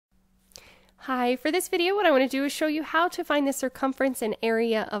Hi, for this video what I want to do is show you how to find the circumference and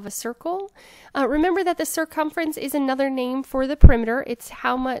area of a circle. Remember that the circumference is another name for the perimeter. It's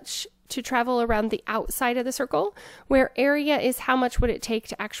how much to travel around the outside of the circle, where area is how much would it take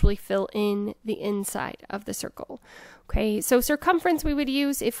to actually fill in the inside of the circle. Okay, so circumference we would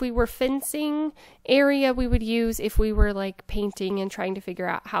use if we were fencing, area we would use if we were like painting and trying to figure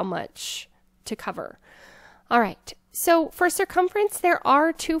out how much to cover. All right, so for circumference, there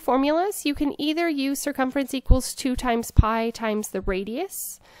are two formulas. You can either use circumference equals 2 times pi times the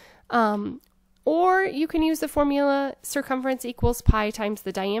radius, or you can use the formula circumference equals pi times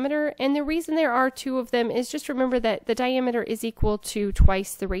the diameter. And the reason there are two of them is just remember that the diameter is equal to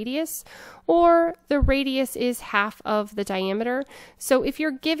twice the radius, or the radius is half of the diameter. So if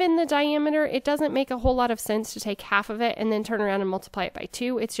you're given the diameter, it doesn't make a whole lot of sense to take half of it and then turn around and multiply it by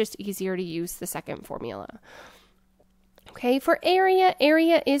 2. It's just easier to use the second formula. Okay, for area,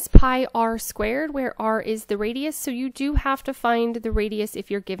 area is pi r squared, where r is the radius, so you do have to find the radius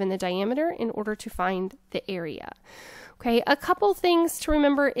if you're given the diameter in order to find the area. Okay, a couple things to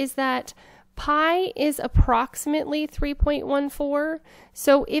remember is that pi is approximately 3.14,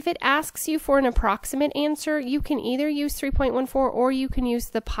 so if it asks you for an approximate answer, you can either use 3.14 or you can use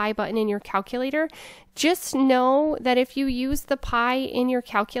the pi button in your calculator. Just know that if you use the pi in your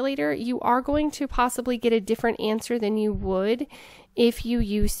calculator, you are going to possibly get a different answer than you would if you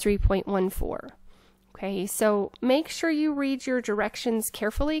use 3.14. Okay, so make sure you read your directions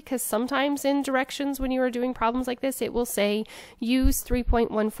carefully, because sometimes in directions when you are doing problems like this, it will say use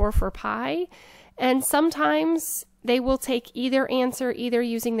 3.14 for pi, and sometimes they will take either answer, either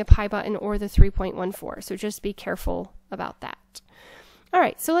using the pi button or the 3.14, so just be careful about that. All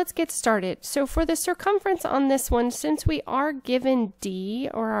right, so let's get started. So for the circumference on this one, since we are given d,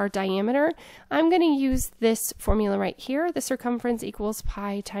 or our diameter, I'm going to use this formula right here. The circumference equals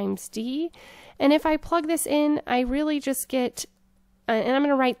pi times d. And if I plug this in, I really just get, and I'm going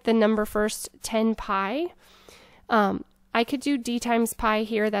to write the number first, 10 pi. I could do d times pi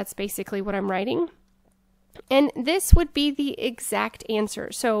here. That's basically what I'm writing. And this would be the exact answer.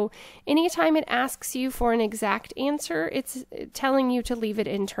 So anytime it asks you for an exact answer, it's telling you to leave it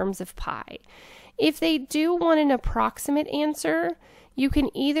in terms of pi. If they do want an approximate answer, you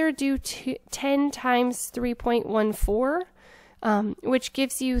can either do 10 times 3.14, which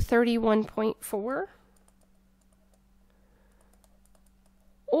gives you 31.4.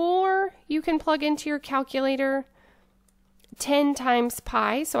 Or you can plug into your calculator 10 times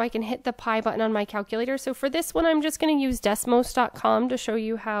pi, so I can hit the pi button on my calculator. So for this one, I'm just going to use Desmos.com to show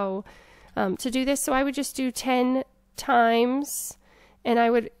you how to do this. So I would just do 10 times, and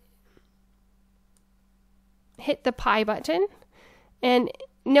I would hit the pi button, and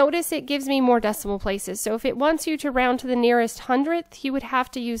notice it gives me more decimal places. So if it wants you to round to the nearest hundredth, you would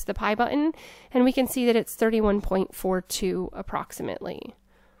have to use the pi button, and we can see that it's 31.42 approximately.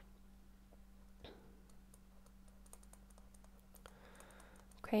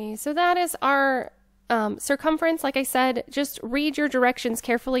 Okay, so that is our circumference. Like I said, just read your directions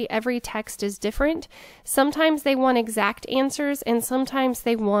carefully. Every text is different. Sometimes they want exact answers, and sometimes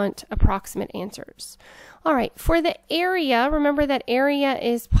they want approximate answers. All right, for the area, remember that area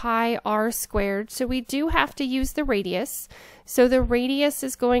is pi r squared, so we do have to use the radius. So the radius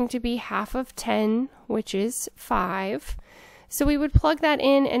is going to be half of 10, which is 5. So we would plug that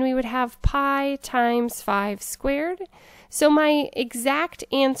in, and we would have pi times 5 squared. So my exact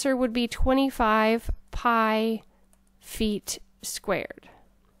answer would be 25 pi feet squared.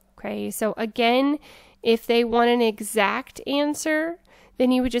 Okay, so again, if they want an exact answer, then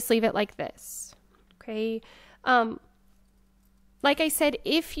you would just leave it like this. Okay, like I said,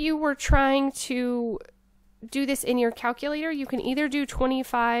 if you were trying to do this in your calculator, you can either do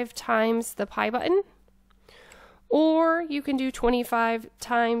 25 times the pi button, or you can do 25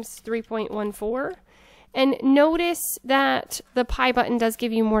 times 3.14. And notice that the pi button does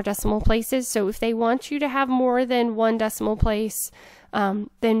give you more decimal places, so if they want you to have more than one decimal place, then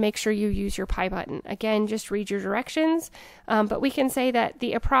make sure you use your pi button. Again, just read your directions, but we can say that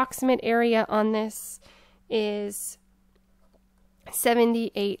the approximate area on this is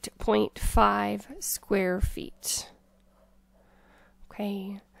 78.5 square feet.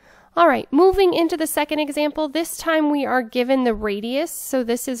 Okay. All right, moving into the second example, this time we are given the radius, so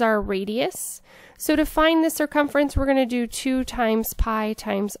this is our radius. So to find the circumference, we're going to do 2 times pi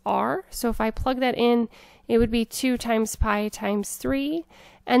times r. So if I plug that in, it would be 2 times pi times 3,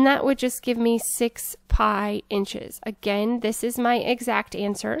 and that would just give me 6 pi inches. Again, this is my exact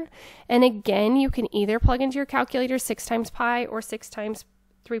answer. And again, you can either plug into your calculator 6 times pi or 6 times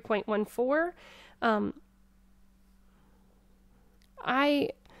 3.14.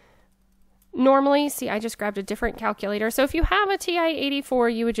 Normally, see, I just grabbed a different calculator. So if you have a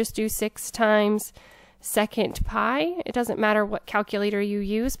TI-84, you would just do 6 times second pi. It doesn't matter what calculator you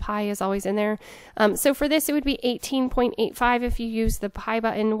use. Pi is always in there. So for this, it would be 18.85 if you use the pi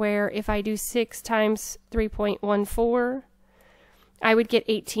button, where if I do 6 times 3.14, I would get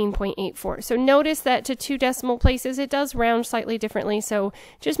 18.84. So notice that to 2 decimal places, it does round slightly differently. So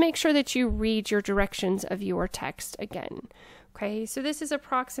just make sure that you read your directions of your text again. Okay, so this is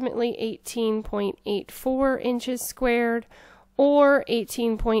approximately 18.84 inches squared, or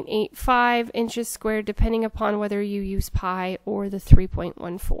 18.85 inches squared, depending upon whether you use pi or the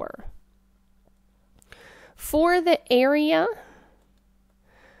 3.14. For the area,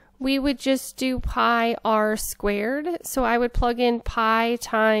 we would just do pi r squared. So I would plug in pi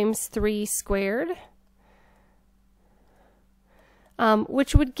times 3 squared,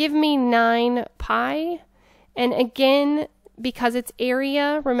 which would give me 9 pi. And again, because it's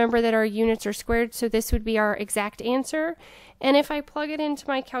area, remember that our units are squared, so this would be our exact answer. And if I plug it into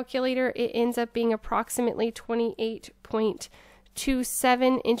my calculator, it ends up being approximately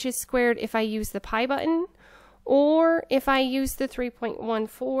 28.27 inches squared if I use the pi button. Or if I use the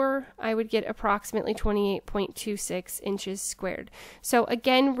 3.14, I would get approximately 28.26 inches squared. So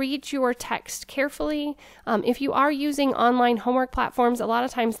again, read your text carefully. If you are using online homework platforms, a lot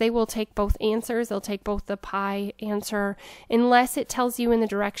of times they will take both answers. They'll take both the pi answer, unless it tells you in the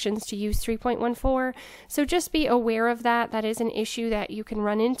directions to use 3.14. So just be aware of that. That is an issue that you can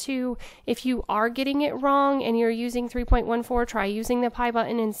run into. If you are getting it wrong and you're using 3.14, try using the pi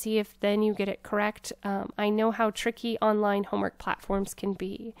button and see if then you get it correct. I know how tricky online homework platforms can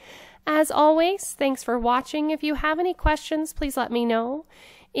be. As always, thanks for watching. If you have any questions, please let me know.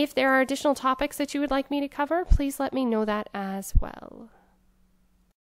 If there are additional topics that you would like me to cover, please let me know that as well.